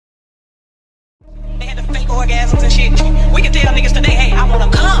orgasms and shit. We can tell niggas today, hey, I wanna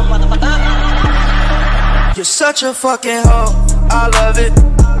come, motherfucker. You're such a fucking hoe, I love it.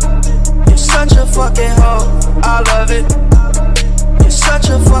 You're such a fucking hoe, I love it. You're such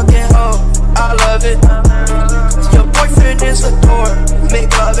a fucking hoe, I love it. Your boyfriend is a dork,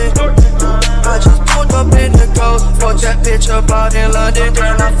 make love it. I just pulled up in the ghost, fucked that bitch up out in London.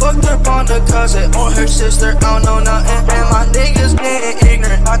 Then I fucked up on the cousin, on her sister, I don't know nothing. And my niggas getting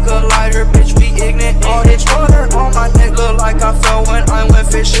ignorant, I could lie, her bitch be ignorant. All this water on my neck look like I fell when I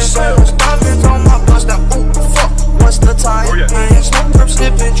went fishing. Circles, diamonds on my bust, now ooh, fuck, what's the time? Man, smoke, perp,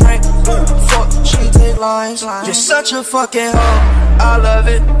 sip and drink, ooh, fuck, she take lines. You're such a fucking hoe, I love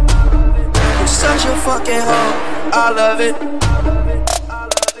it. You're such a fucking hoe, I love it.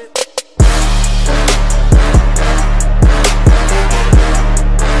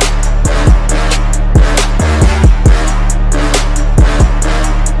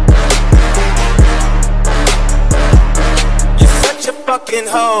 Fucking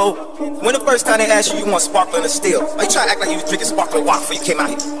hoe. When the first time they asked you want sparkling or still? Why you try to act like you was drinking sparkling water before you came out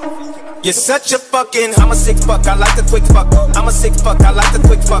here? You're such a fucking, I'm a sick fuck, I like the quick fuck. I'm a sick fuck, I like the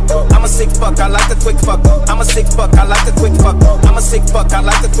quick fuck. I'm a sick fuck, I like the quick fuck. I'm a sick fuck, I like the quick fuck. I'm a sick fuck, I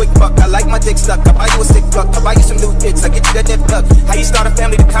like the quick fuck. I like my dick stuck, I buy you a stick fuck. I buy you some new tits, I get you that nip tuck. How you start a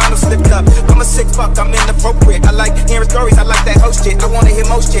family, the condom slipped up. I'm a sick fuck, I'm inappropriate. I like hearing stories, I like that host shit. I wanna hear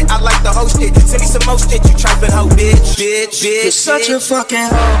most shit, I like the host shit. Send me some more shit, you trippin' hoe, bitch, bitch, bitch. You're such a fucking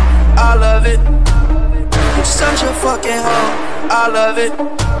hoe, I love it. You're such a fucking hoe, I love it.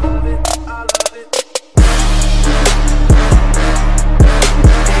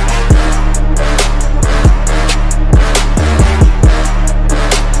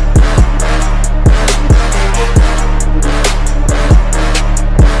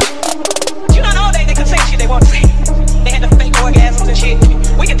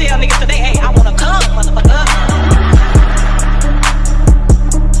 We can tell niggas today, hey, I wanna come, motherfucker.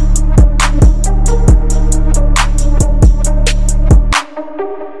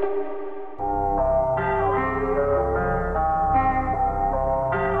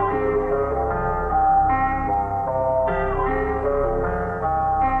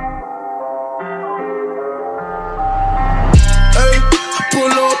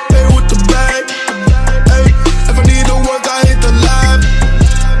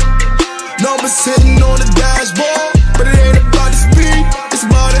 Sitting on the dashboard, but it ain't about the speed, it's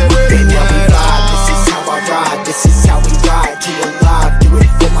about that ready ride. This is how I ride, this is how we ride. To alive, do it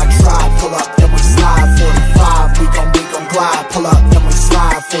for my tribe. Pull up, then we slide. 45, we gon' glide. Pull up, then we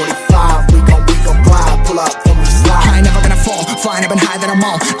slide. 45, we gon' glide. Pull up, then we slide. I ain't never gonna fall, flying up and high that I'm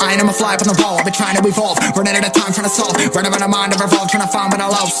all. I ain't I'ma fly up on the wall, I've been trying to evolve. Running out of time, trying to solve. Running out of mind, to revolve, trying to find what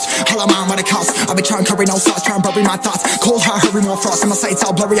I lost. All I'm on what it costs. I've been trying to curry no sauce, trying to bury my thoughts. Cold heart, hurry, more frost. And my sights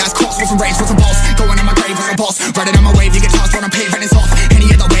all blurry eyes crossed. With some rage, with some balls. Going on my grave with a boss. Riding on my wave, you get tossed when I'm paving it's off. Any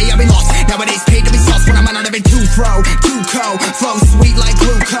other way, I've been lost. Nowadays, paid to be sauce when I'm on another too throw. Too cold, flow sweet like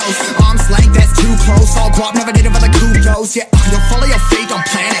glucose. Arms length, that's too close. All guap, never did it for the kudos. Yeah, you'll follow your fate, don't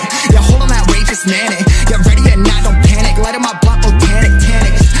plan it. You're holding that weight, just man it. Get ready or not, don't panic. Light up my block, organic,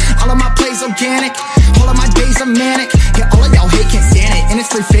 tannic. All of my plays organic. All of my days are manic. Yeah, all of y'all hate, can't stand it.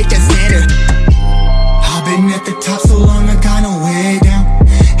 Industry fake, that's standard. I've been at the top so long, I got no way down.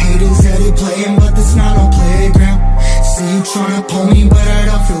 Haters steady playing, but this not no playground. See you tryna pull me, but I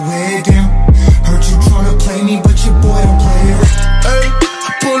don't feel way down. Heard you tryna play me, but your boy don't play around. Hey,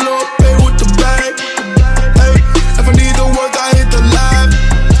 I pull up, hey, with the bag. Hey, if I need to work, I hit the live.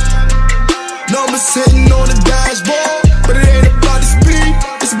 Number sitting on the dashboard, but it ain't about the speed,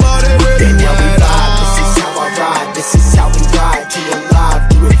 it's about that ready ride. This is how I ride, this is how we ride. To alive,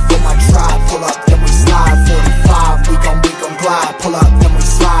 do it for my tribe. Pull up, then we slide. 45, we gon' glide. Pull up, then we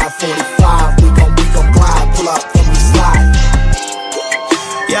slide. 45, we gon' glide. Pull up, then we slide.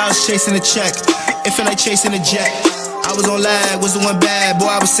 Yeah, I was chasing a check, it felt like chasing a jet. I was on lag, was the one bad,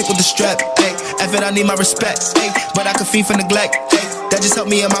 boy, I was sick with the strep. Ay, F it, I need my respect, ay, but I could fiend for neglect. Ay, that just helped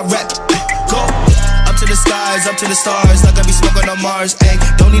me in my rep. Ay, go up to the skies, up to the stars, like I be smoking on Mars. Ay,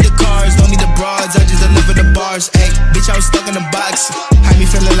 don't need the cars, don't need the broads, I just deliver the bars. Ay, bitch, I was stuck in a box, had me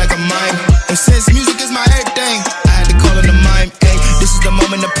feeling like a mime. And since music is my everything, I had to call it a mime. Ay, this is the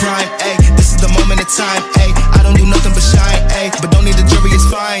moment of prime. Ay, this is the moment of time. Ay, I don't do nothing but shine. Ay, but don't need the jury, it's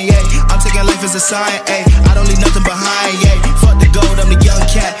fine. Yeah, I'm taking life as a sign. Ay, I don't leave nothing behind. Yeah, fuck the gold, I'm the young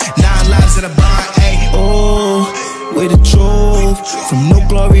cat. 9 lives in a bind. Ay, oh, way to drove from no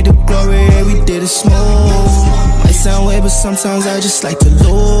glory to glory. Yeah, we did it smooth. Might sound weird, but sometimes I just like to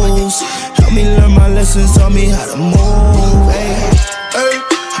lose. Help me learn my lessons, taught me how to move. Ay, hey,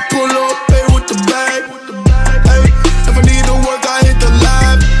 I pull up, hey, with the bag. Hey, if I need to work, I hit the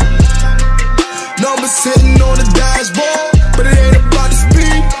live. Number sitting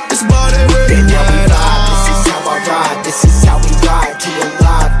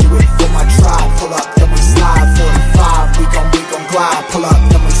pull up,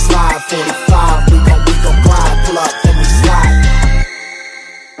 then we slide. 45, we gon' glide, pull up, then we slide.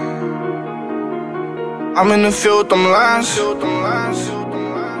 I'm in the field with them lines.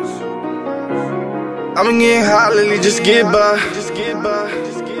 I've been getting hot lately, just get by.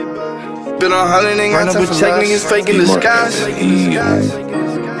 Been on 100, ain't got time for check niggas faking disguise.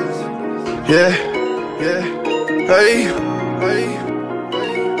 Yeah, hey.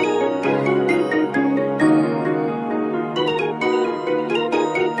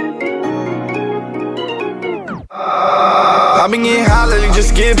 I've been getting hot lately,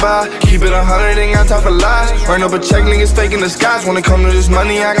 just get by. Keep it 100, ain't got time for lies. Run up a check, niggas faking the skies. When it come to this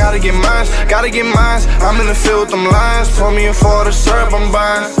money, I gotta get mines. I'm in the field with them lines. Pour me in for the syrup, I'm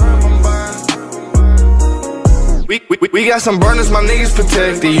buying. We got some burners, my niggas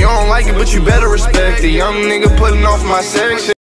protected. You don't like it, but you better respect it. Young nigga putting off my section.